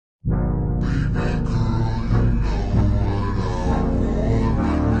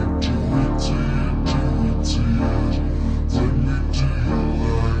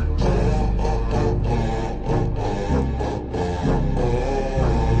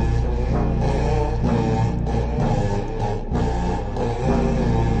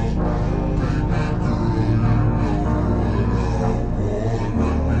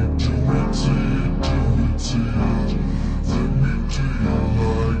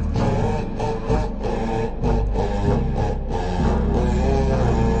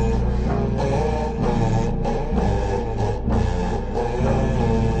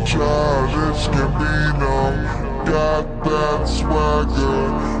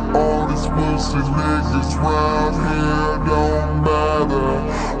these pussy niggas round here don't matter.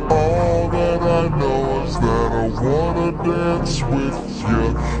 All that I know is that I wanna dance with you.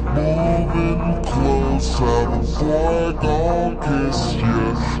 Moving closer before I gon' kiss you.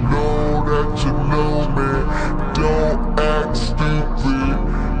 Know that you know me, don't act stupid.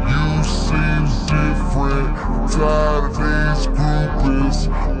 You seem different, tired of these groupies.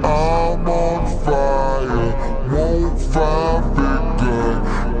 I'm on fire, won't find bigger.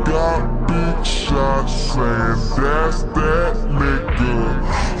 Got big shots saying that's that nigga.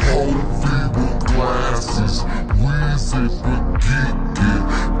 Hovey with glasses, Weezy but geeky.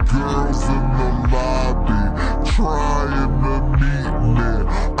 Girls in the lobby trying to meet me.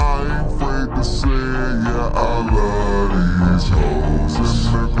 I ain't afraid to say yeah, I love these hoes. In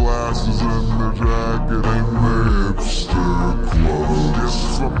the glasses and the jacket and the hipster clothes.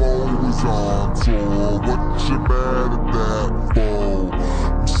 Yes, I'm always on tour, what you mad at that for?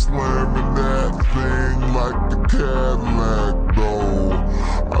 I'm slamming that thing like the Cadillac though.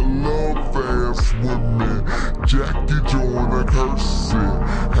 I love fast women, Jackie Joyner Kersey.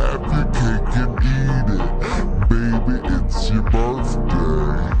 Have your cake and eat it, baby, it's your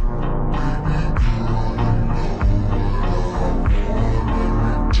birthday.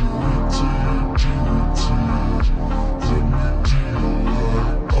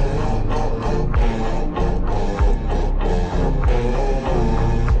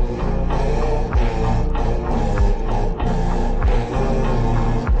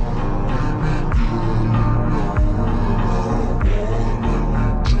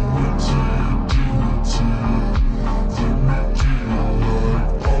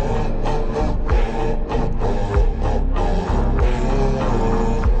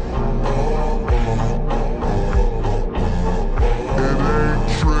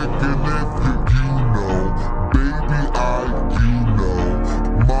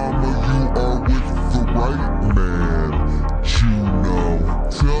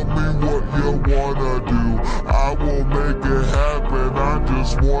 I will make it happen, I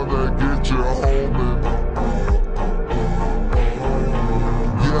just wanna get you home and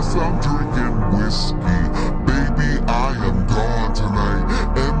yes, I'm drinking whiskey, baby, I am gone tonight.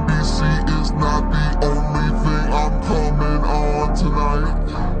 NBC is not the only thing I'm coming on tonight.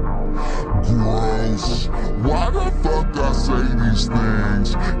 Gross, why the fuck I say these things?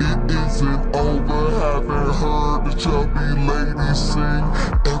 It isn't over, haven't heard the chubby lady sing.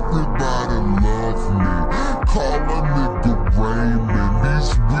 Everybody love me, call a nigga Raymond.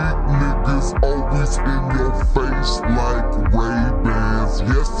 These weak niggas always in your face like Ray-Bans.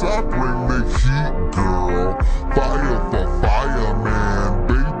 Yes, I bring the heat, girl. Fire for fireman,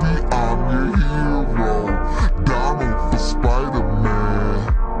 baby, I'm your hero. Donald for Spider-Man.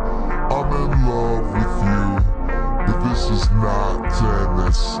 I'm in love with you, but this is not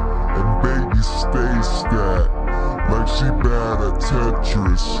tennis. And baby, stay stacked like she bad at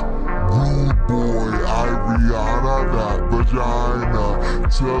Tetris. Rude boy, Ariana, that vagina.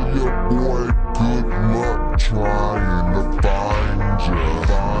 Tell your boy good luck trying.